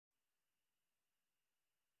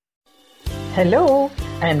Hello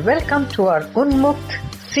and welcome to our Unmukt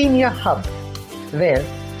Senior Hub, where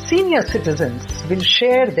senior citizens will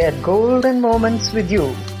share their golden moments with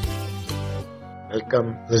you.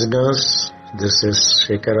 Welcome listeners, this is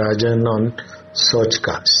Shekhar Rajan on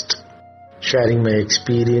Sochcast, sharing my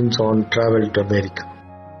experience on travel to America.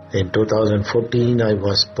 In 2014, I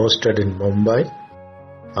was posted in Mumbai.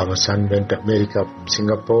 Our son went to America from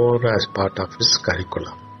Singapore as part of his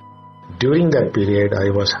curriculum. During that period, I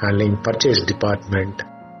was handling purchase department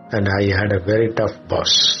and I had a very tough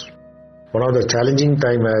boss. One of the challenging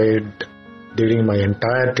time I had during my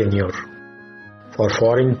entire tenure. For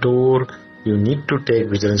foreign tour, you need to take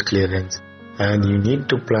vigilance clearance and you need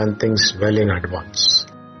to plan things well in advance.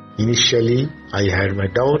 Initially, I had my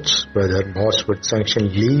doubts whether boss would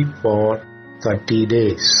sanction leave for 30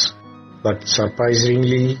 days. But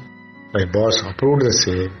surprisingly, my boss approved the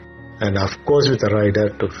same, and of course with a rider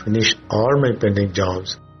to finish all my pending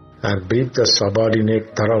jobs and brief the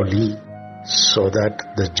subordinate thoroughly so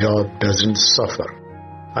that the job doesn't suffer.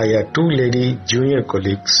 I had two lady junior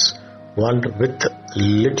colleagues, one with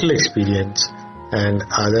little experience and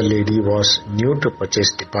other lady was new to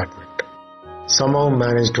purchase department. Somehow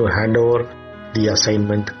managed to hand over the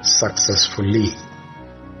assignment successfully.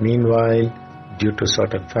 Meanwhile, due to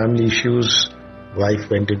certain family issues, wife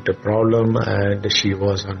went into problem and she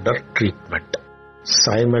was under treatment.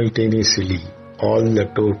 Simultaneously, all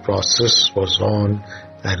the tour process was on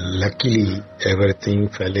and luckily everything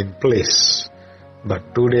fell in place.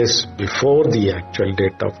 But 2 days before the actual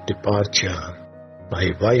date of departure, my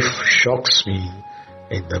wife shocks me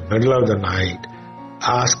in the middle of the night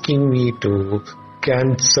asking me to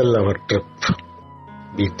cancel our trip.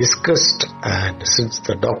 We discussed, and since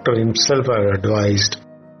the doctor himself had advised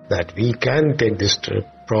that we can take this trip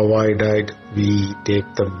provided we take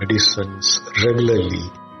the medicines regularly,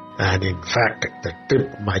 and in fact the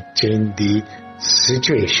trip might change the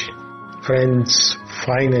situation. Friends,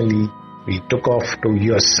 finally we took off to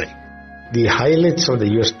USA. The highlights of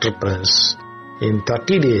the US trip is, in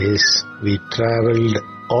 30 days we traveled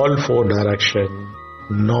all four directions: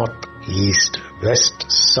 north, east,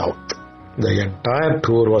 west, south. The entire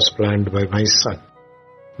tour was planned by my son.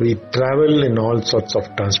 We travel in all sorts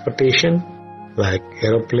of transportation like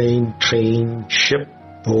aeroplane, train, ship,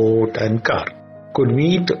 boat and car. Could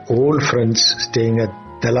meet old friends staying at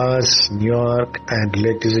Dallas, New York and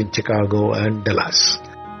relatives in Chicago and Dallas.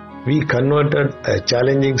 We converted a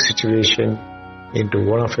challenging situation into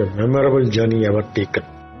one of a memorable journey ever taken.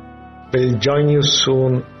 We'll join you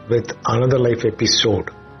soon with another life episode.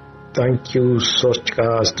 Thank you,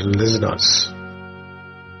 Sochcast listeners.